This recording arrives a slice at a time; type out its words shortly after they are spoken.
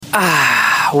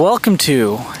Welcome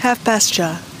to Half Past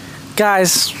Ja.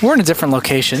 Guys, we're in a different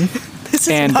location. This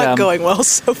is not going well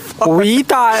so far. We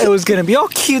thought it was going to be all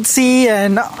cutesy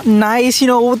and nice,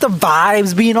 with the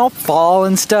vibes being all fall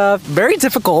and stuff. Very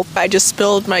difficult. I just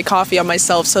spilled my coffee on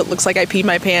myself, so it looks like I peed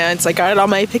my pants. I got it on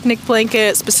my picnic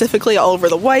blanket, specifically all over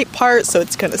the white part, so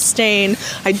it's going to stain.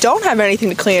 I don't have anything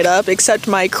to clean it up except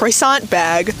my croissant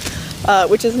bag,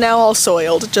 which is now all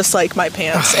soiled, just like my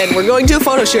pants. And we're going to a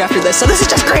photo shoot after this, so this is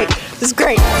just great. This is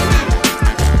great.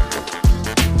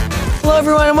 Hello,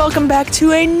 everyone, and welcome back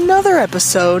to another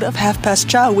episode of Half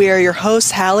Past Ja. We are your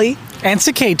hosts, Hallie. And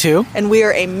Icks. And we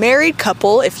are a married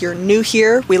couple. If you're new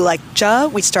here, we like Ja.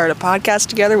 We started a podcast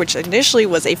together, which initially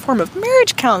was a form of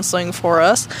marriage counseling for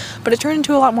us, but it turned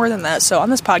into a lot more than that. So on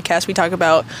this podcast, we talk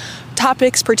about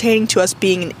topics pertaining to us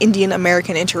being an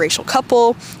Indian-American interracial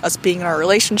couple, us being in our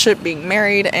relationship, being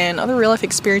married, and other real-life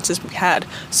experiences we had.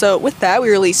 So with that,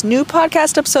 we release new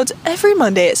podcast episodes every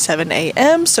Monday at 7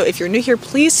 a.m. So if you're new here,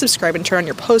 please subscribe and turn on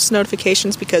your post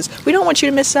notifications because we don't want you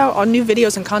to miss out on new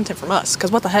videos and content from us,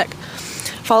 because what the heck.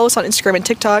 Follow us on Instagram and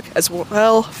TikTok as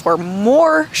well for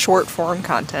more short-form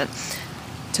content.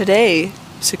 Today,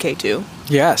 Suketu.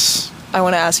 Yes. I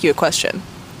want to ask you a question.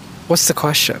 What's the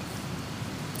question?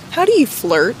 How do you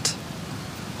flirt?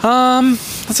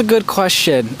 That's a good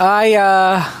question.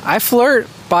 I flirt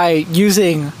by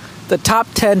using the top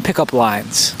 10 pickup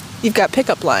lines. You've got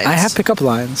pickup lines. I have pickup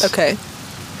lines. Okay.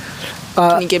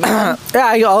 Can you give me one?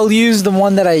 Yeah, I'll use the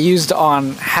one that I used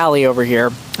on Hallie over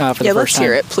here for the first time. Yeah, let's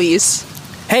hear it, please.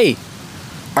 Hey,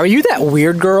 are you that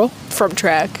weird girl? From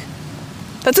track.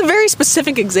 That's a very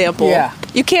specific example. Yeah.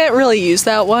 You can't really use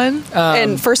that one.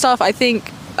 And first off, I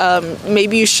think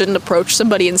maybe you shouldn't approach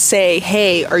somebody and say,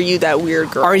 hey, are you that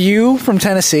weird girl? Are you from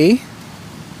Tennessee?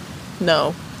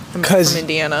 No. I'm from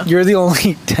Indiana. You're the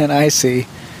only 10 I see.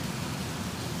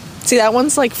 See, that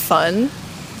one's like fun.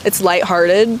 It's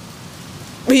lighthearted.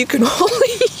 But you can only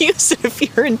use it if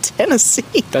you're in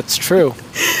Tennessee. That's true.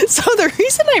 So the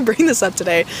reason I bring this up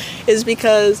today is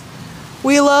because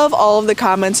we love all of the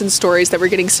comments and stories that we're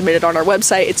getting submitted on our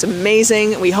website. It's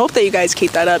amazing. We hope that you guys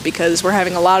keep that up because we're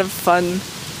having a lot of fun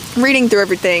reading through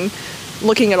everything,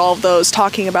 looking at all of those,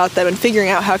 talking about them, and figuring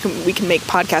out how we can make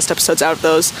podcast episodes out of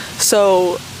those.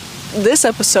 So this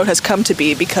episode has come to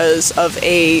be because of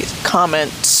a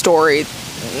comment story,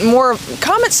 more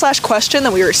comment/question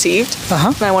that we received,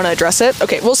 and I want to address it.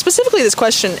 Okay, well, specifically this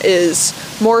question is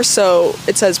more so,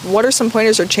 it says, what are some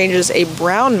pointers or changes a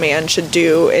brown man should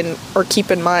do or keep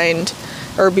in mind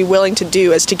or be willing to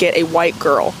do as to get a white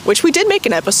girl? Which we did make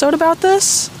an episode about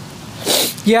this.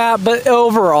 Yeah, but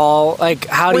overall, like,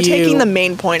 We're taking the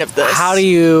main point of this. How do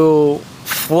you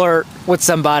flirt with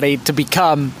somebody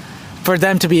for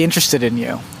them to be interested in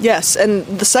you? Yes, and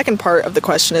the second part of the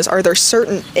question is, are there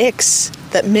certain icks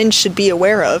that men should be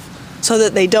aware of so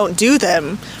that they don't do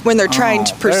them when they're trying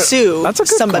to pursue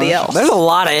somebody else? There's a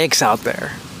lot of icks out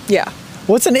there. Yeah.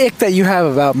 What's an ick that you have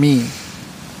about me?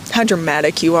 How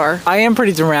dramatic you are. I am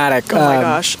pretty dramatic. Oh my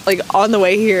gosh. Like, on the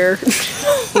way here.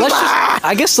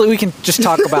 I guess we can just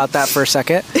talk about that for a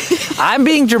second. I'm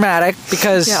being dramatic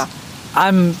because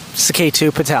I'm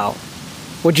Suketu Patel.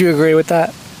 Would you agree with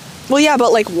that? Well, yeah,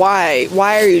 but like, why?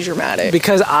 Why are you dramatic?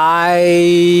 Because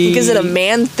Is it a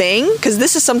man thing? Because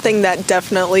this is something that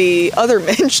definitely other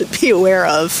men should be aware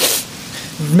of.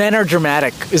 Men are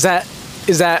dramatic. Is that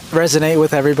resonate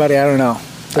with everybody? I don't know.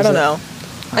 I don't know.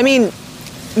 I mean,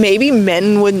 maybe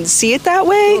men wouldn't see it that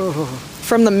way.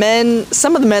 From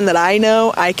some of the men that I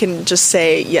know, I can just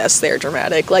say, yes, they're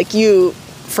dramatic. Like you,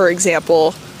 for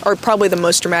example, are probably the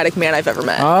most dramatic man I've ever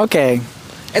met. Okay.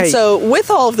 And so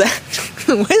with all that,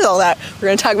 we're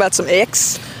going to talk about some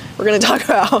icks. We're going to talk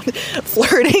about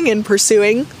flirting and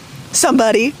pursuing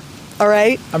somebody. All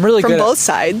right? I'm really good from both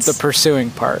sides. The pursuing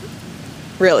part.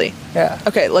 Really? Yeah.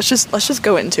 Okay, let's just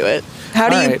go into it. How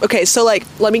do you? Okay, so like,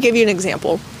 let me give you an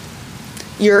example.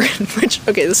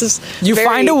 This is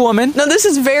find a woman. No, this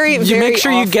is very, you make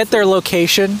sure you get their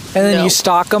location, and then you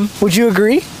stalk them. Would you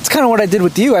agree? It's kind of what I did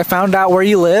with you. I found out where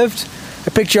you lived.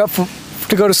 I picked you up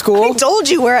to go to school. I told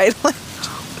you where I lived.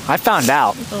 I found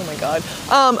out. Oh my god.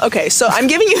 Okay, so I'm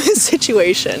giving you a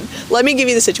situation. Let me give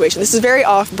you the situation. This is very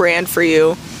off-brand for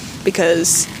you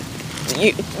because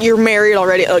you're married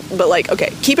already. But like,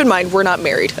 okay, keep in mind we're not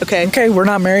married. Okay. Okay, we're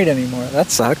not married anymore. That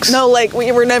sucks. No, like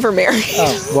we're never married.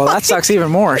 Oh, well, that sucks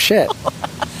even more. Shit.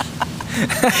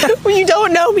 Well, you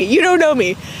don't know me. You don't know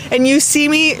me, and you see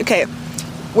me. Okay,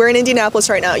 we're in Indianapolis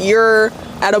right now. You're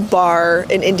at a bar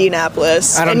in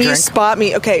Indianapolis, I don't drink. You spot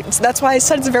me. Okay, so that's why I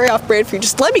said it's very off-brand for you.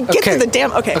 Just let me get to the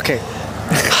damn. Okay. Okay.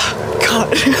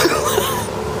 God.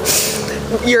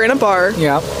 You're in a bar.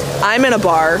 Yeah. I'm in a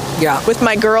bar. Yeah. With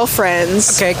my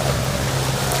girlfriends. Okay.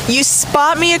 You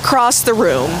spot me across the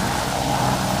room.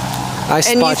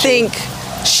 And you think,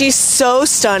 she's so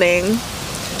stunning.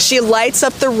 She lights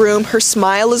up the room. Her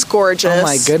smile is gorgeous. Oh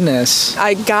my goodness.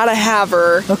 I gotta have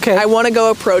her. Okay. I want to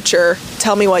go approach her.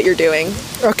 Tell me what you're doing.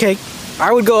 Okay.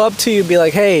 I would go up to you and be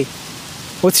like, hey,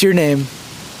 what's your name?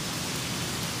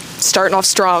 Starting off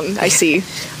strong, I see.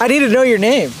 I need to know your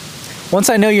name. Once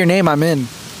I know your name, I'm in.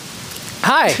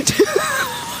 Hi.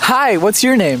 Hi, what's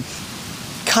your name?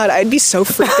 God, I'd be so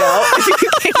freaked out if you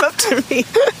came up to me.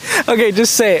 Okay,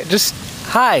 just say it. Just,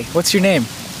 hi, what's your name?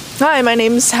 Hi, my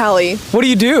name's Hallie. What do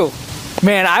you do?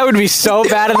 Man, I would be so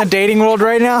bad in the dating world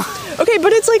right now. Okay,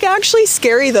 but it's like actually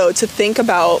scary though to think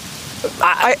about.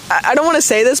 I don't want to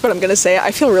say this, but I'm going to say it.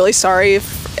 I feel really sorry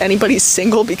if anybody's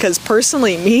single because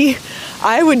personally, me,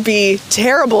 I would be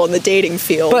terrible in the dating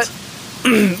field. But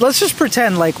let's just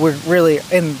pretend like we're really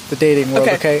in the dating world,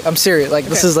 okay? I'm serious. Like,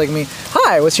 this is like me.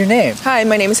 Hi, what's your name? Hi,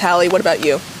 my name is Hallie. What about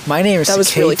you? My name is That was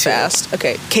K2. really fast.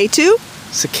 Okay. K2?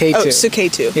 So K2. Oh, so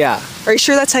K2. Yeah. Are you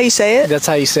sure that's how you say it? That's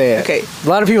how you say it. Okay. A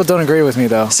lot of people don't agree with me,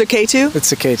 though. So K2?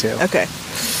 It's a K2. Okay.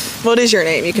 What is your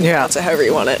name? You can pronounce it however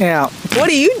you want it. Yeah. What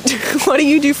do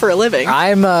you do for a living?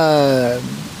 I'm a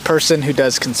person who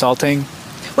does consulting.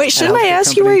 Wait, shouldn't I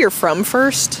ask you where you're from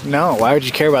first? No, why would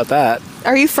you care about that?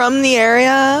 Are you from the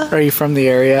area? Are you from the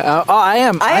area? Oh, I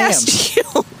am. I asked you.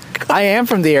 I am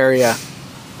from the area.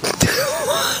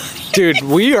 Dude,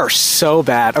 we are so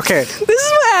bad. Okay. This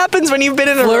is what happens when you've been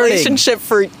in a relationship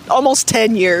for almost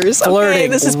 10 years. Flirting. Okay,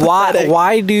 this is pathetic.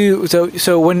 Why do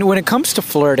so when it comes to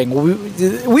flirting,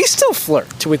 we still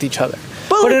flirt with each other.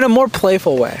 But in a more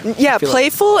playful way. Yeah,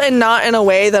 playful and not in a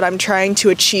way that I'm trying to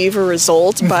achieve a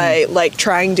result by like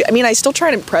trying to. I mean, I still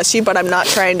try to impress you, but I'm not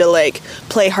trying to like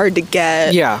play hard to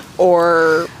get. Yeah.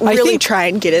 Or really try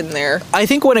and get in there. I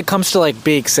think when it comes to like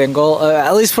being single,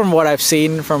 at least from what I've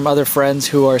seen from other friends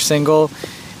who are single,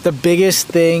 the biggest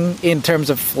thing in terms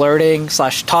of flirting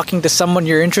 / talking to someone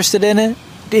you're interested in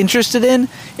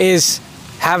is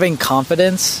having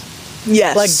confidence.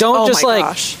 Yes. Like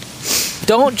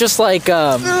don't just like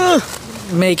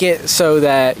make it so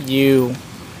that you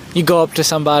go up to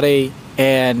somebody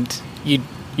and you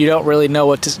don't really know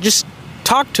what to just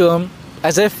talk to them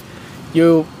as if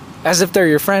they're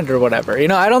your friend or whatever. You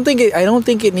know, I don't think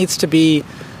it needs to be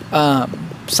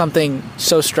something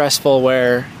so stressful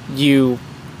where you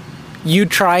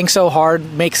trying so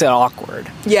hard makes it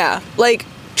awkward. Yeah, like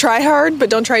try hard, but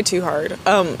don't try too hard.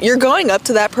 You're going up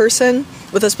to that person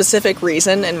with a specific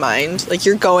reason in mind. Like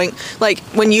you're going, like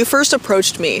when you first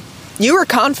approached me, you were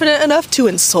confident enough to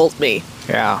insult me.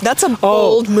 Yeah. That's a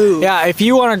bold move. Yeah, if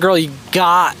you want a girl, you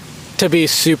got to be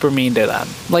super mean to them.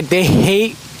 Like they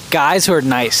hate guys who are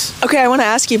nice. Okay, I want to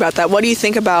ask you about that. What do you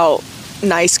think about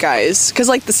nice guys? Because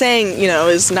like the saying,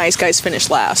 is nice guys finish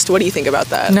last. What do you think about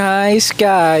that? Nice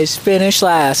guys finish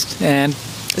last. And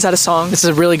is that a song? This is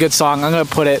a really good song. I'm going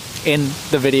to put it in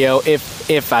the video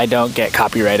if I don't get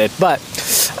copyrighted. But,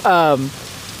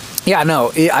 yeah,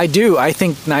 no, I do. I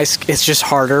think it's just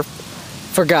harder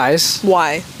for guys.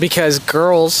 Why? Because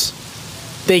girls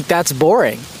think that's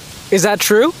boring. Is that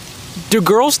true? Do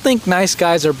girls think nice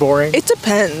guys are boring? It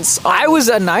depends. I was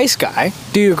a nice guy.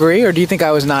 Do you agree? Or do you think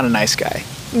I was not a nice guy?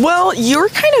 Well, you're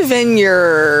kind of in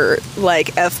your,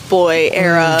 like, F-boy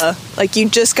era. Like, you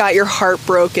just got your heart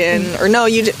broken. Or no,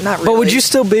 you did not really. But would you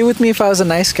still be with me if I was a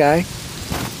nice guy?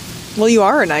 Well, you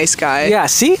are a nice guy. Yeah,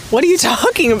 see? What are you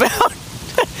talking about?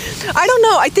 I don't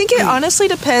know. I think it honestly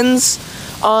depends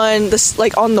on this,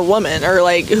 like, on the woman or,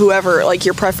 like, whoever, like,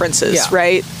 your preferences,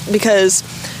 right? Because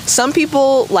some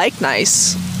people like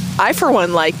nice. I, for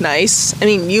one, like nice. I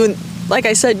mean, like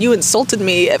I said, you insulted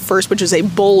me at first, which was a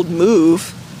bold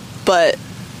move. But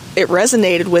it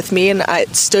resonated with me and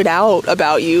it stood out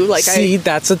about you. Like,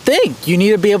 that's the thing. You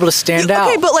need to be able to stand out.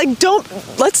 Okay, but like,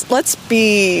 let's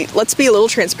be a little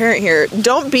transparent here.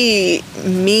 Don't be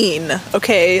mean,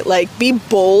 okay? Like, be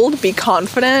bold, be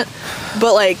confident.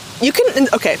 But like, you can.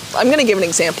 Okay, I'm gonna give an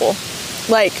example.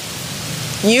 Like,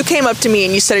 you came up to me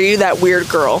and you said, "Are you that weird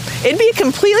girl?" It'd be a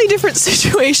completely different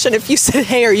situation if you said,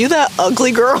 "Hey, are you that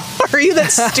ugly girl? Are you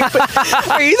that stupid?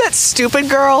 Are you that stupid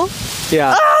girl?"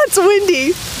 Yeah. It's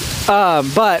windy.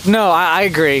 But no, I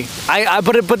agree.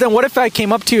 But then what if I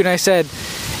came up to you and I said,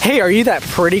 "Hey, are you that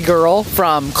pretty girl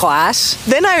from class?"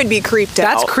 Then I would be creeped out.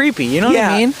 That's creepy. You know what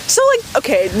I mean? So like,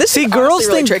 okay, this is girls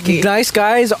really think tricky. Nice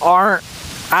guys aren't.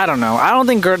 I don't know. I don't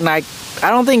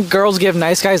think girls give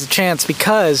nice guys a chance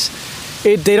because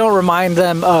they don't remind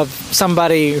them of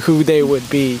somebody who they would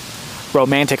be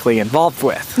romantically involved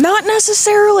with. Not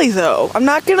necessarily, though. I'm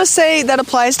not going to say that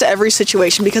applies to every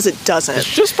situation because it doesn't.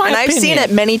 It's just my opinion. I've seen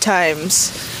it many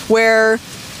times where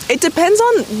it depends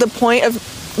on the point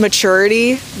of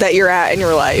maturity that you're at in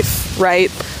your life, right?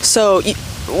 So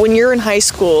when you're in high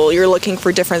school, you're looking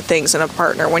for different things in a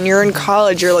partner. When you're in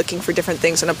college, you're looking for different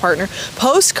things in a partner.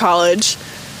 Post-college,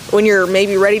 when you're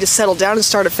maybe ready to settle down and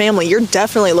start a family, you're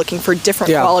definitely looking for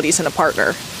different qualities in a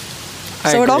partner.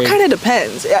 So it all kind of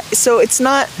depends. So it's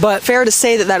not fair to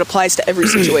say that applies to every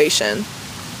situation.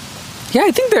 Yeah,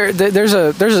 I think there's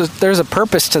a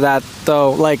purpose to that,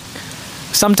 though. Like,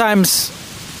 sometimes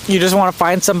you just want to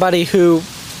find somebody who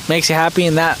makes you happy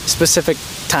in that specific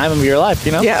time of your life,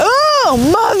 you know? Yeah. Oh,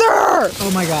 mother!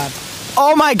 Oh, my God.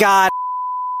 Oh, my God.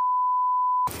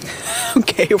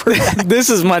 Okay, we're back. This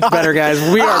is much better, guys.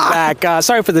 We are back.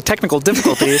 Sorry for the technical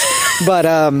difficulties,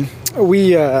 but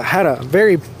we had a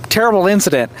very terrible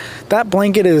incident. That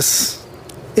blanket is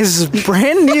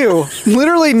brand new.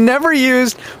 Literally never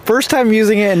used. First time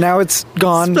using it, and now it's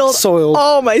gone, soiled.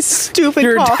 Oh, my stupid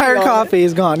Your coffee. entire coffee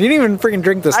is gone. You didn't even freaking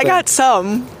drink this thing. I got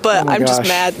some, but I'm just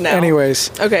mad now.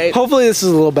 Anyways. Okay. Hopefully this is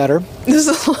a little better. This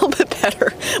is a little bit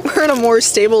better. We're in a more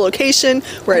stable location.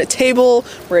 We're at a table.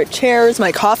 We're at chairs.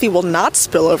 My coffee will not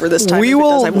spill over this time. I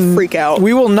will freak out.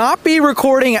 We will not be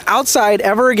recording outside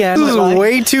ever again. This is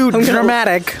way too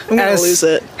dramatic. I'm going to lose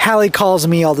it. Hallie calls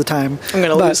me all the time. I'm going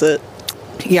to lose it.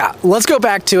 Yeah, let's go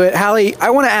back to it. Hallie,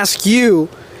 I want to ask you,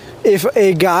 if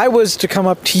a guy was to come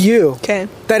up to you,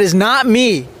 that is not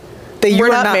me, that we're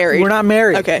not married. We're not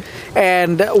married. Okay.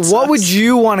 And what would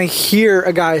you want to hear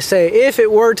a guy say if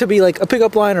it were to be like a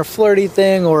pickup line or flirty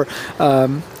thing or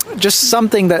just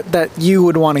something that you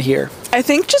would want to hear? I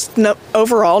think just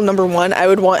overall, number one, I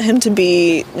would want him to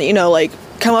be, like,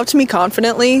 come up to me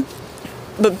confidently,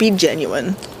 but be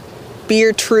genuine. Be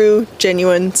your true,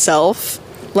 genuine self.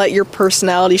 Let your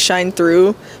personality shine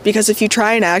through, because if you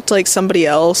try and act like somebody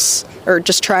else or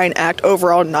just try and act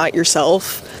overall not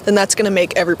yourself, then that's going to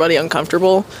make everybody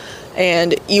uncomfortable.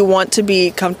 And you want to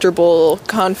be comfortable,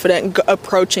 confident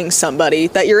approaching somebody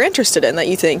that you're interested in, that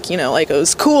you think, like, it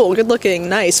was cool, good looking,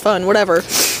 nice, fun, whatever.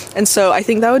 And so I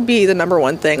think that would be the number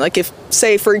one thing. Like, if,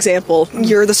 say, for example,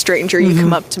 you're the stranger, you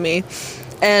come up to me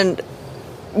and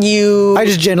I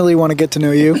just genuinely want to get to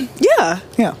know you. Yeah.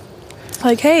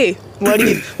 Like, hey, what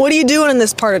are you doing in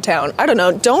this part of town? I don't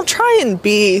know. Don't try and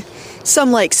be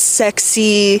some, like,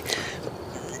 sexy,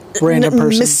 random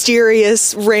person,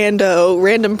 mysterious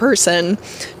random person,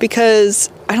 because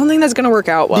I don't think that's going to work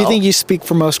out well. Do you think you speak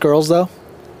for most girls, though?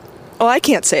 Oh, I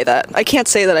can't say that. I can't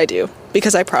say that I do,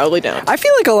 because I probably don't. I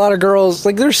feel like a lot of girls,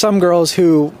 like, there's some girls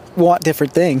who want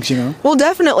different things, Well,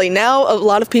 definitely. Now a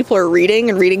lot of people are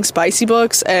reading spicy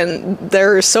books, and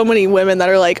there are so many women that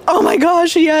are like, oh my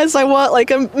gosh, yes, I want,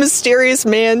 like, a mysterious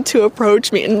man to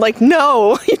approach me. And, like,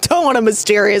 no, you don't want a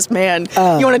mysterious man.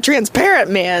 You want a transparent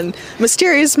man.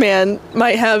 Mysterious man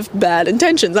might have bad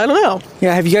intentions. I don't know.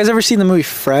 Yeah, have you guys ever seen the movie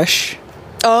Fresh?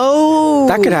 Oh.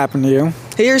 That could happen to you.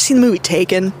 Have you ever seen the movie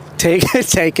Taken?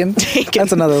 Taken.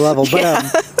 That's another level.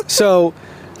 But so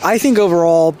I think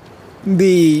overall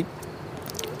the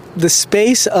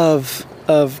space of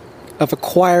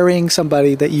acquiring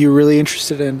somebody that you're really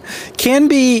interested in can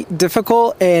be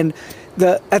difficult, and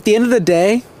at the end of the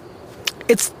day,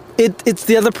 it's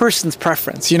the other person's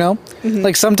preference, Mm-hmm.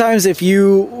 Like, sometimes if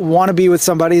you want to be with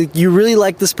somebody, you really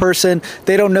like this person,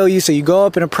 they don't know you, so you go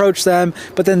up and approach them,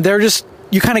 but then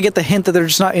you kind of get the hint that they're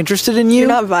just not interested in you. You're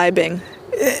not vibing.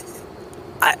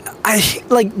 I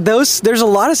like those. There's a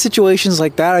lot of situations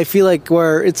like that, I feel like,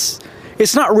 where it's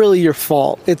not really your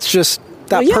fault. It's just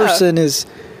that person is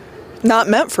not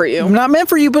meant for you. Not meant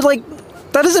for you, but, like,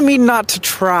 that doesn't mean not to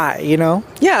try,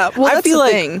 Yeah, well, that's the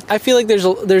thing. I feel like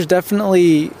there's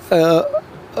definitely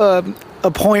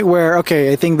a point where,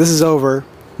 okay, I think this is over.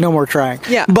 No more trying.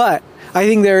 Yeah. But I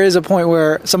think there is a point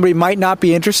where somebody might not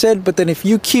be interested, but then if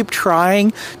you keep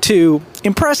trying to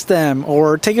impress them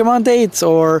or take them on dates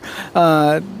or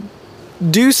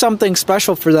do something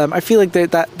special for them, I feel like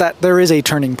that there is a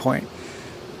turning point.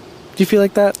 Do you feel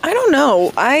like that? I don't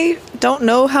know. I don't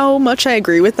know how much I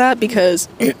agree with that, because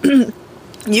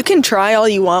you can try all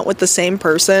you want with the same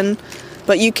person,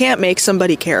 but you can't make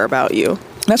somebody care about you.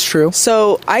 That's true.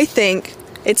 So I think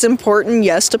it's important,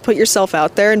 yes, to put yourself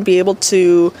out there and be able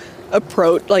to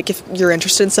approach, like, if you're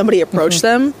interested in somebody, approach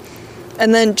them,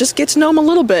 and then just get to know them a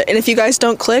little bit. And if you guys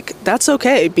don't click, that's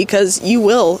okay, because you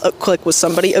will click with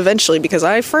somebody eventually, because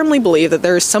I firmly believe that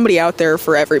there's somebody out there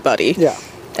for everybody. Yeah.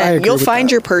 And you'll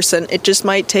find your person. It just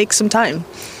might take some time.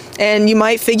 And you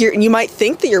might think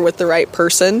that you're with the right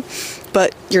person,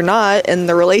 but you're not, and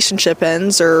the relationship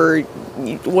ends, or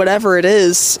whatever it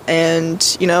is,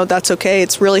 and you know, that's okay.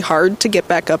 It's really hard to get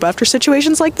back up after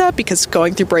situations like that because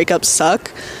going through breakups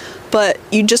suck, but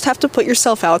you just have to put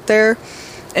yourself out there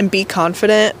and be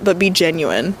confident, but be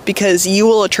genuine, because you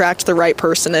will attract the right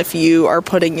person if you are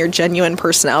putting your genuine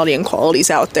personality and qualities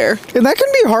out there. And that can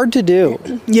be hard to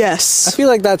do. Yes. I feel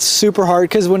like that's super hard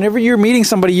because whenever you're meeting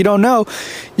somebody you don't know,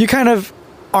 you kind of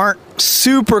aren't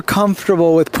super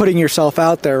comfortable with putting yourself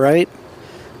out there, right?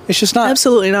 It's just not.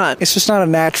 Absolutely not. It's just not a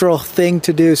natural thing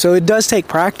to do. So it does take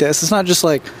practice. It's not just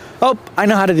like, oh, I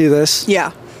know how to do this.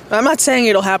 Yeah. I'm not saying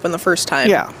it'll happen the first time.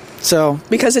 Yeah. So.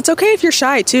 Because it's okay if you're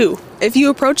shy too. If you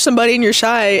approach somebody and you're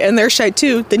shy and they're shy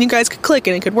too, then you guys could click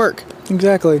and it could work.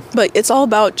 Exactly. But it's all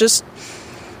about just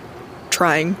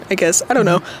trying, I guess. I don't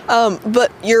know.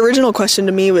 But your original question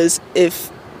to me was,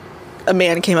 if a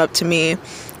man came up to me,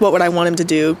 what would I want him to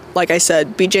do? Like I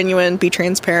said, be genuine, be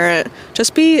transparent,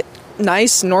 just be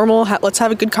nice, normal, let's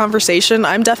have a good conversation.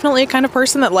 I'm definitely a kind of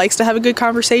person that likes to have a good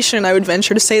conversation. I would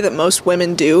venture to say that most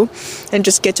women do, and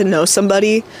just get to know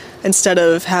somebody instead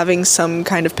of having some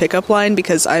kind of pickup line,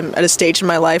 because I'm at a stage in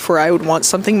my life where I would want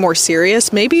something more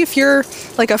serious. Maybe if you're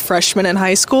like a freshman in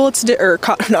high school,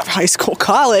 not high school,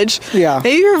 college. Yeah.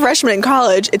 Maybe you're a freshman in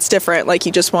college, it's different. Like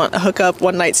you just want a hookup,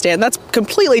 one night stand. That's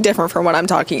completely different from what I'm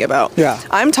talking about. Yeah.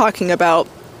 I'm talking about,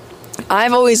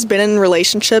 I've always been in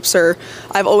relationships, or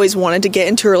I've always wanted to get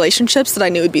into relationships that I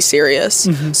knew would be serious.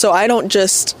 Mm-hmm. So I don't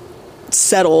just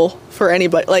settle for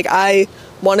anybody. Like, I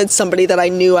wanted somebody that I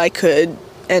knew I could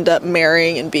end up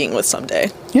marrying and being with someday.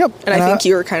 Yep. And I think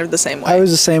you were kind of the same way. I was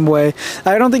the same way.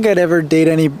 I don't think I'd ever date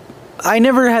I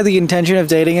never had the intention of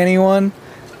dating anyone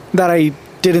that I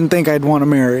didn't think I'd want to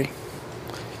marry.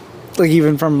 Like,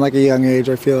 even from like a young age,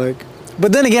 I feel like.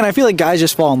 But then again, I feel like guys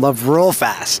just fall in love real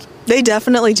fast. They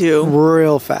definitely do.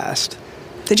 Real fast.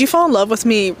 Did you fall in love with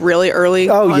me really early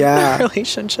on in our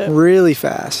relationship? Really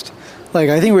fast. Like,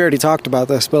 I think we already talked about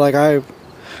this, but like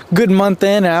good month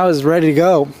in, and I was ready to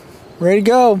go. Ready to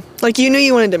go. Like, you knew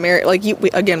you wanted to marry, like, we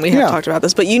have talked about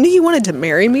this, but you knew you wanted to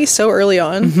marry me so early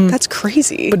on? Mm-hmm. That's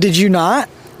crazy. But did you not?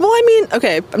 Well, I mean,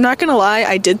 okay, I'm not going to lie,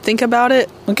 I did think about it.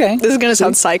 Okay. This is going to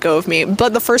sound psycho of me,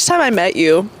 but the first time I met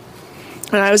you,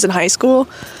 when I was in high school,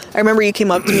 I remember you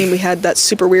came up to me and we had that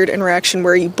super weird interaction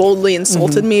where you boldly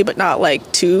insulted me, but not like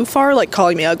too far, like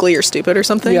calling me ugly or stupid or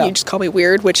something. Yeah. You just call me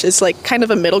weird, which is like kind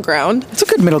of a middle ground. It's a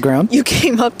good middle ground. You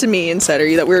came up to me and said, "Are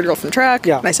you that weird girl from track?"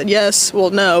 Yeah. And I said, "Yes." Well,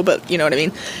 no, but you know what I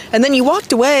mean. And then you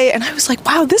walked away and I was like,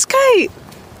 wow, this guy,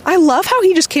 I love how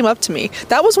he just came up to me.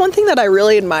 That was one thing that I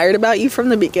really admired about you from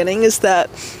the beginning, is that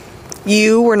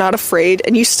you were not afraid,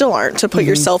 and you still aren't, to put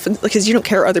yourself in, because you don't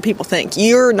care what other people think.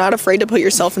 You're not afraid to put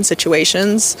yourself in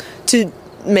situations to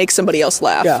make somebody else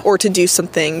laugh or to do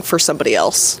something for somebody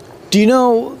else. Do you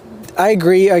know, I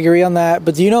agree on that,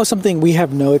 but do you know something we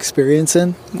have no experience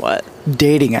in? What?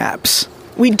 Dating apps.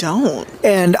 We don't.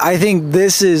 And I think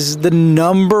this is the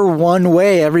number one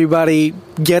way everybody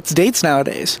gets dates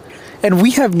nowadays. And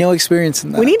we have no experience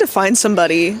in that. We need to find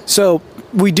somebody. So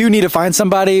we do need to find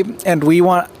somebody, and we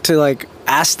want to like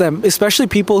ask them, especially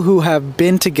people who have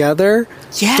been together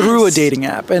through a dating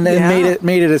app and then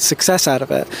made it a success out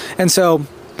of it. And so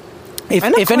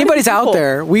if anybody's out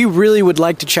there, we really would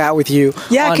like to chat with you.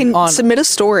 Yeah, submit a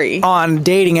story on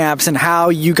dating apps and how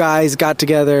you guys got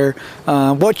together,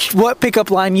 what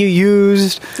pickup line you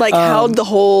used, like how'd the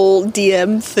whole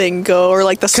DM thing go, or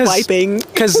like the swiping.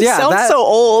 Because sounds so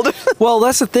old. Well,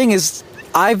 that's the thing is,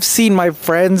 I've seen my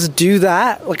friends do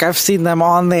that. Like, I've seen them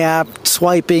on the app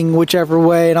swiping whichever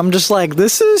way, and I'm just like,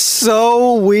 this is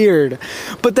so weird.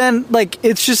 But then, like,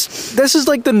 it's just, this is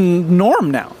like the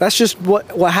norm now. That's just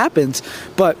what happens.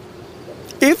 But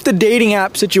if the dating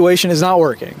app situation is not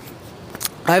working,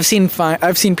 I've seen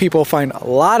people find a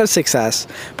lot of success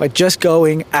by just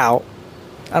going out.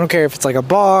 I don't care if it's like a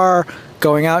bar,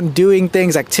 going out and doing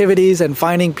things, activities, and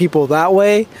finding people that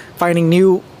way, finding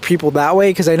new people that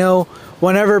way, because I know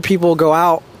whenever people go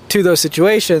out to those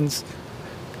situations,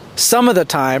 some of the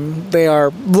time they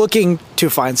are looking to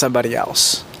find somebody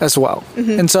else as well.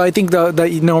 Mm-hmm. And so I think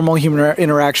the normal human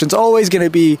interaction is always going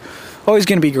to be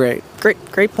great.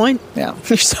 Great point. Yeah.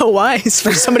 You're so wise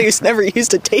for somebody who's never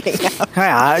used a dating app.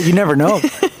 Yeah, you never know.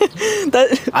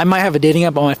 I might have a dating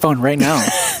app on my phone right now.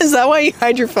 Is that why you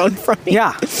hide your phone from me?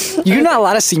 Yeah. You're not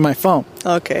allowed to see my phone.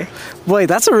 Okay. Wait,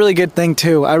 that's a really good thing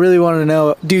too. I really want to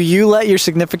know, do you let your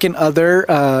significant other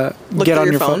get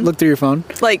on your phone? Look through your phone?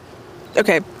 Like,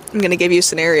 okay, I'm going to give you a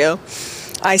scenario.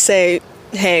 I say,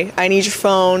 hey, I need your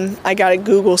phone. I got to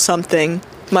Google something.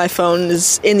 My phone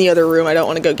is in the other room. I don't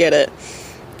want to go get it.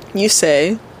 You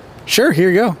say, Sure, here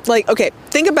you go. Like, okay,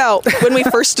 think about when we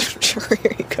first... Sure,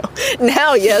 here you go.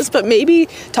 Now, yes, but maybe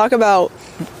talk about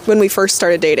when we first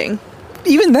started dating.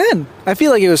 Even then, I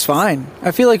feel like it was fine.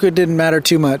 I feel like it didn't matter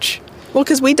too much. Well,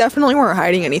 because we definitely weren't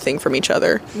hiding anything from each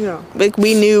other. Yeah. Like,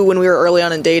 we knew when we were early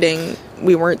on in dating,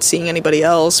 we weren't seeing anybody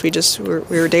else. We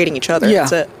were dating each other. Yeah.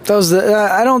 That's it. That was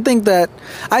I don't think that...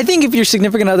 I think if your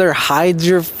significant other hides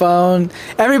your phone,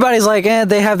 everybody's like,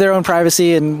 they have their own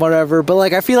privacy and whatever. But,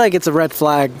 like, I feel like it's a red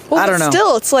flag. Well, I don't know.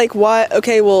 Still, it's like, why...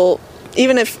 Okay, well,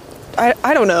 even if...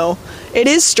 I don't know. It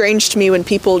is strange to me when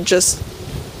people just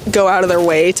go out of their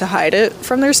way to hide it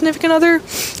from their significant other.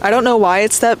 I don't know why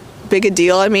it's that big a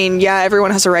deal. I mean, yeah,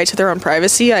 everyone has a right to their own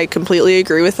privacy. I completely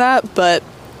agree with that, but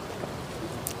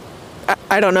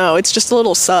I don't know. It's just a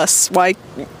little sus. Why,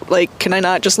 like, can I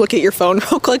not just look at your phone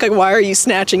real quick? Like, why are you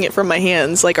snatching it from my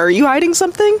hands? Like, are you hiding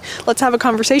something? Let's have a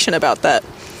conversation about that.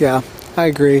 Yeah, I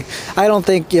agree. I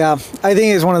think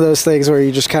it's one of those things where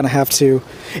you just kind of have to...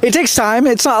 It takes time.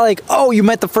 It's not like, oh, you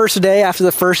met the first day after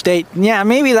the first date. Yeah,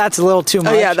 maybe that's a little too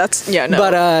much. Oh, yeah, that's... Yeah, no.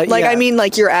 But, like, I mean,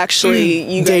 like, you're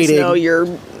actually... You guys dating. know you're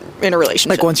in a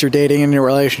relationship. Like, once you're dating in your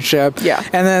relationship. Yeah.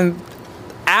 And then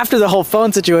after the whole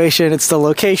phone situation, it's the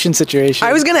location situation.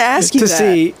 I was going to ask you to that.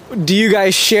 see, do you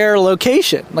guys share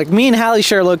location? Like, me and Hallie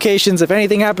share locations. If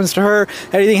anything happens to her,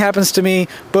 anything happens to me,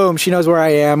 boom, she knows where I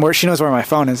am, or she knows where my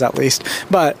phone is at least.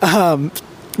 But,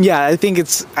 yeah, I think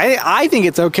it's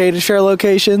okay to share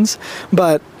locations,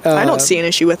 but... I don't see an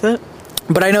issue with it.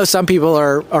 But I know some people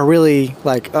are really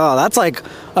like, oh, that's like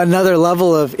another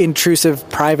level of intrusive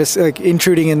privacy, like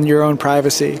intruding in your own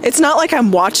privacy. It's not like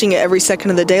I'm watching it every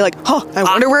second of the day, like, oh, I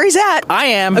wonder where he's at. I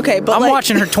am. Okay, but I'm like,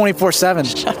 watching her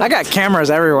 24/7. I got cameras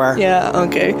everywhere. Yeah,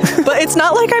 okay. But it's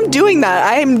not like I'm doing that.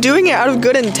 I am doing it out of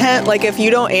good intent. Like, if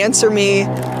you don't answer me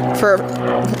for,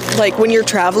 like, when you're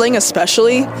traveling,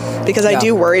 especially, because I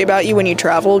do worry about you when you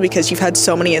travel, because you've had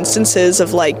so many instances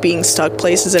of, like, being stuck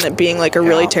places and it being, like, a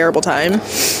really terrible time.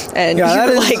 And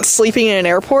you're, like, sleeping in an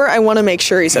airport. I want to make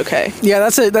sure he's okay. Yeah,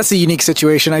 that's a unique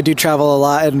situation. I do travel a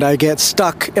lot, and I get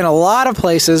stuck in a lot of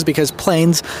places because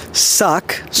planes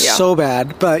suck so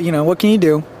bad. But, you know, what can you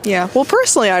do? Yeah. Well,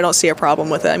 personally, I don't see a problem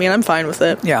with it. I mean, I'm fine with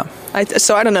it. Yeah.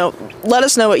 So I don't know. Let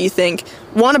us know what you think.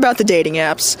 1, about the dating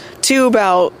apps. 2,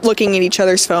 about looking at each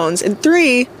other's phones. And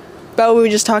 3, about what we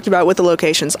just talked about with the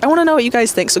locations. I want to know what you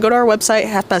guys think. So go to our website,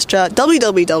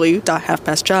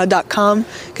 www.halfpastja.com,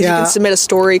 because you can submit a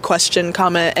story, question,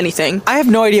 comment, anything. I have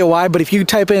no idea why, but if you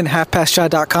type in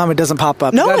halfpastja.com, it doesn't pop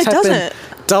up. No, it doesn't.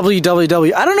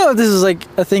 www. I don't know if this is like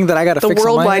a thing that I got to fix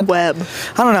on my end. The World Wide Web.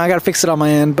 I don't know. I got to fix it on my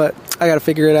end, but I got to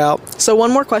figure it out. So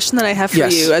one more question that I have for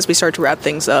you as we start to wrap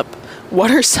things up.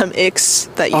 What are some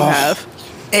icks that you have?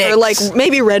 Icks. Or like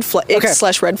maybe icks /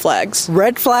 red flags.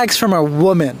 Red flags from a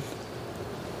woman.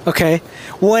 Okay.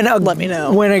 Let me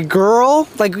know. When a girl,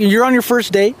 like, you're on your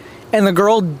first date and the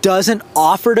girl doesn't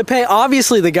offer to pay,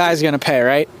 obviously the guy's going to pay,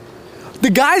 right? The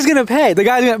guy's going to pay.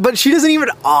 But she doesn't even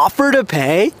offer to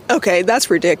pay? Okay, that's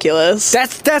ridiculous.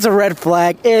 That's a red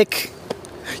flag. Ick.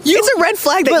 It's a red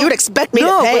flag that you would expect me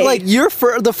to pay. But like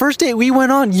the first date we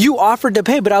went on, you offered to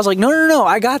pay, but I was like, no,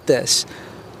 I got this.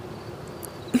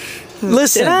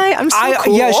 Listen, did I? I'm so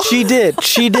cool. Yes, she did,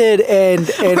 and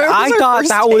I thought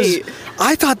that was.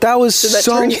 I thought that was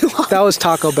that was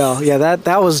Taco Bell. Yeah, that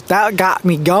got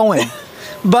me going.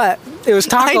 But it was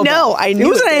Taco Bell. I knew. It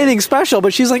wasn't anything special,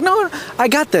 but she's like, no, I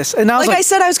got this. And I was like, I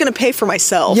said I was going to pay for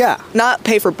myself. Yeah. Not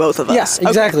pay for both of us. Yeah,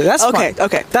 exactly. Okay. That's fine.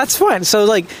 Okay. That's fine. So,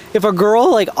 like, if a girl,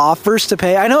 like, offers to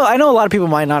pay, I know a lot of people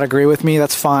might not agree with me.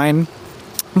 That's fine.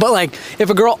 But, like,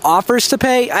 if a girl offers to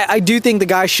pay, I do think the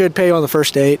guy should pay on the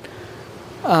first date.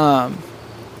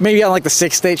 Maybe on, like, the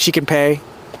 6th date she can pay.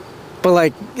 But,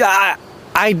 like, I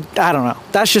don't know.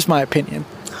 That's just my opinion.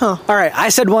 Huh. All right. I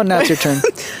said one. Now it's your turn.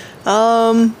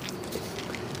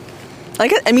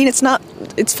 I mean, it's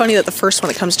funny that the first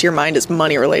one that comes to your mind is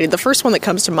money related. The first one that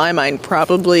comes to my mind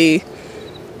probably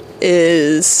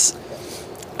is,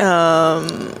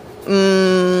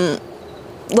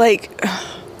 like,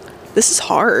 this is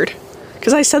hard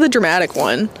because I said the dramatic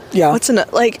one. Yeah.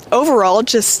 Overall,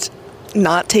 just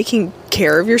not taking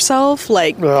care of yourself.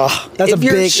 Like, that's if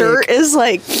your shirt is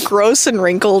like gross and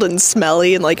wrinkled and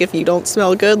smelly, and like if you don't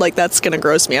smell good, like that's gonna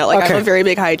gross me out. Like, I'm a very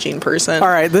big hygiene person. All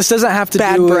right, this doesn't have to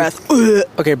bad do breath. With,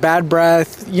 okay, bad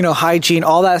breath, hygiene,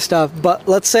 all that stuff. But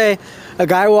let's say a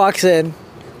guy walks in,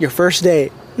 your first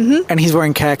date, and he's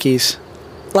wearing khakis,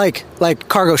 like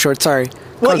cargo shorts. Sorry.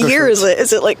 What year is it?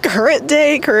 Is it like current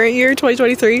year,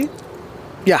 2023?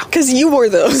 Yeah, because you wore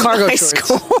those cargo in high shorts.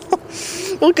 school.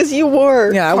 Well, because you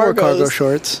wore Yeah, I wore cargo cargos.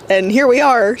 shorts. And here we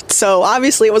are. So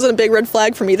obviously it wasn't a big red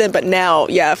flag for me then, but now,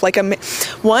 yeah, if like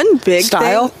one big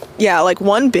Style? thing, yeah, like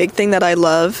one big thing that I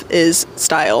love is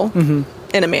style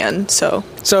in a man. So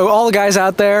all the guys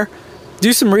out there,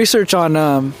 do some research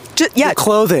on yeah,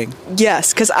 clothing.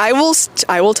 yes, because I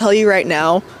will tell you right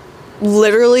now,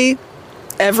 literally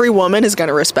every woman is going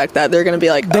to respect that. They're going to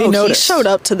be like, They oh, notice. he showed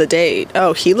up to the date.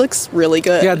 Oh, he looks really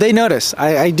good. Yeah, they notice.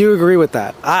 I do agree with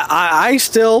that. I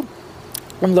still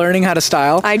am learning how to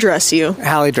style. I dress you.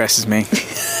 Hallie dresses me.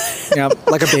 Yep,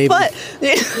 like a baby. But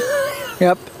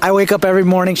Yep. I wake up every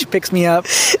morning. She picks me up. I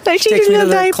change Takes me you to in the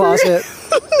the diaper. closet.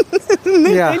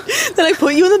 Yeah. Then I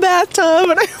put you in the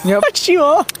bathtub and I Yep. wash you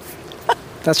off.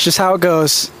 That's just how it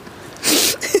goes.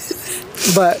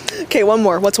 But Okay, one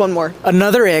more. What's one more?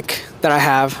 another ick that I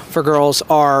have for girls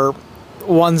are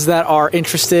ones that are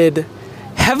interested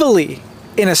heavily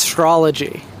in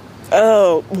astrology.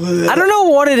 Oh, I don't know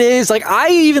what it is. Like, I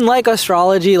even like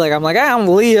astrology. Like, I'm like, I'm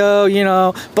Leo, you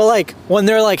know. But, like, when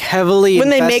they're, like, heavily when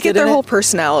they make invested it their in whole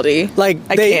personality. like,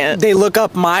 I can't. they look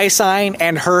up my sign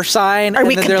and her sign. Are and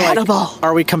we then they're compatible? like,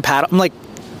 are we compatible? I'm like,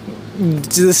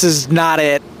 this is not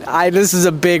it. This is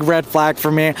a big red flag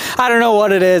for me. I don't know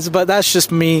what it is, but that's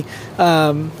just me.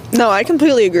 No, I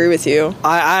completely agree with you.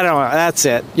 I don't know. That's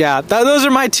it. Yeah, those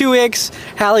are my two icks.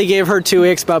 Hallie gave her two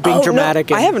icks about being Oh, no,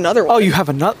 dramatic. I have another one. Oh, you have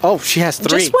another? Oh, she has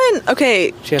three. Just when,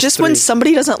 okay, She has just three. when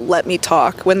somebody doesn't let me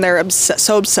talk, when they're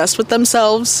so obsessed with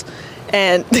themselves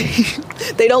and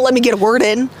they don't let me get a word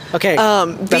in. Okay,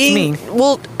 that's me.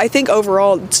 Well, I think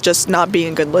overall it's just not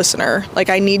being a good listener. Like,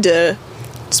 I need to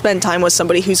spend time with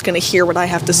somebody who's going to hear what I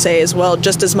have to say as well,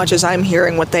 just as much as I'm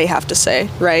hearing what they have to say,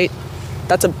 right?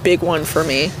 That's a big one for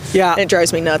me. Yeah. And it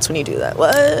drives me nuts when you do that.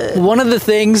 What? One of the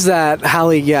things that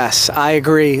Hallie, yes, I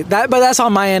agree. But that's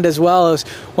on my end as well, is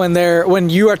when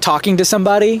you are talking to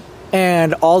somebody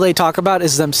and all they talk about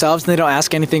is themselves and they don't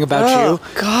ask anything about you.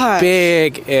 Oh, God.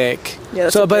 Big ick. Yeah,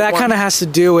 that's so, a but big that one. kind of has to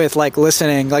do with like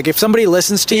listening. Like if somebody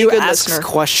listens to Be a you, good asks listener.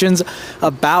 questions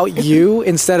about you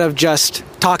instead of just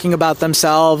talking about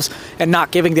themselves and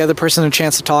not giving the other person a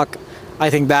chance to talk, I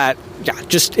think that, yeah,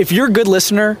 just if you're a good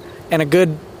listener and a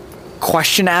good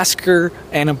question asker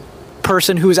and a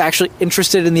person who's actually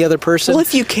interested in the other person, Well,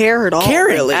 if you care at all,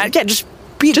 caring, really. yeah, just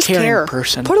be a Just caring care.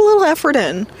 person. Put a little effort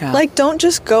in. Yeah. Like, don't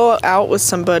just go out with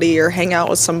somebody or hang out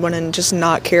with someone and just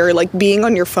not care. Like, being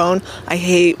on your phone. I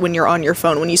hate when you're on your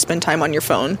phone, when you spend time on your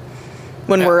phone.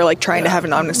 When we're, like, trying to have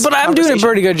an honest But I'm doing a conversation.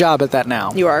 pretty good job at that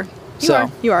now. You are. You So.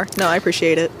 are. You are. No, I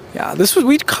appreciate it. Yeah,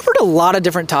 we covered a lot of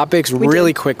different topics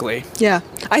really did. quickly. Yeah.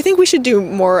 I think we should do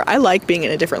more. I like being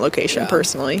in a different location, Yeah.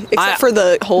 personally. Except for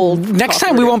the whole... Next talk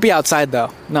time we we're won't be outside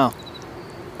though. No.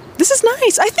 This is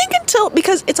nice. I think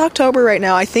because it's October right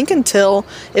now, I think until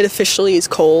it officially is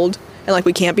cold and like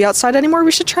we can't be outside anymore,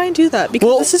 we should try and do that because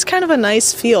Well, this is kind of a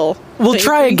nice feel. We'll Don't you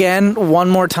try agree? again one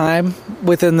more time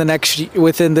within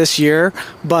this year,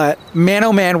 but man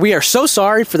oh man, we are so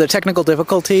sorry for the technical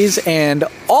difficulties and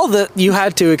all that you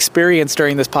had to experience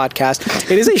during this podcast.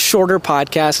 It is a shorter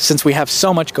podcast since we have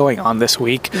so much going on this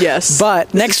week. Yes. But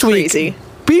This next is week, crazy.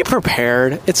 be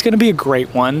prepared. It's going to be a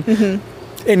great one. Mm-hmm.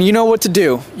 And you know what to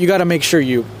do. You got to make sure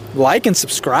you like and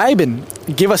subscribe and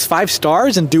give us 5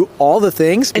 stars and do all the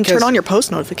things. And because turn on your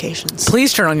post notifications.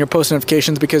 please turn on your post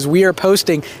notifications because we are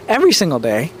posting every single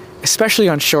day, especially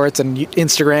on Shorts and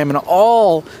Instagram and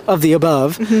all of the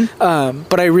above. Mm-hmm.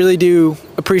 But I really do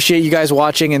appreciate you guys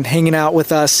watching and hanging out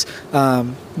with us. A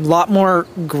lot more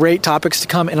great topics to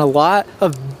come and a lot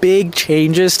of big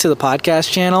changes to the podcast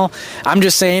channel. I'm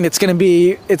just saying it's gonna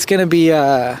be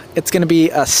a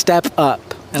step up,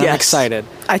 and I'm Yes. excited.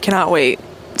 I cannot wait.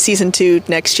 Season 2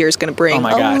 next year is going to bring Oh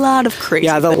my a God. lot of crazy.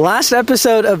 Yeah, the things. last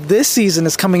episode of this season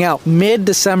is coming out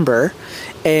mid-December,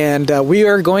 and we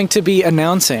are going to be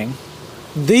announcing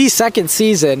the second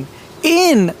season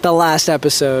in the last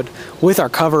episode with our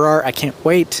cover art. I can't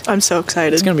wait. I'm so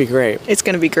excited. It's going to be great. It's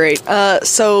going to be great.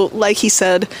 So, like he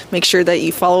said, make sure that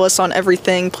you follow us on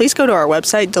everything. Please go to our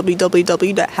website,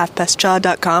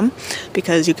 www.halfpastcha.com,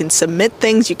 because you can submit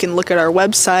things. You can look at our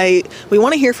website. We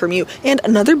want to hear from you. And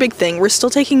another big thing, we're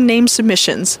still taking name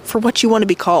submissions for what you want to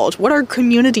be called, what our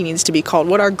community needs to be called,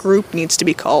 what our group needs to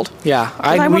be called. Yeah,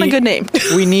 I want a good name.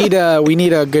 we need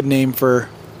a good name for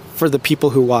the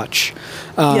people who watch.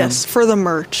 Yes, for the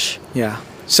merch. Yeah.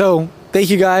 So thank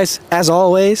you guys, as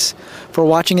always, for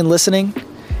watching and listening,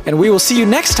 and we will see you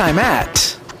next time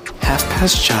at Half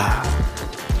Past Cha.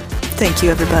 Thank you,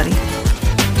 everybody.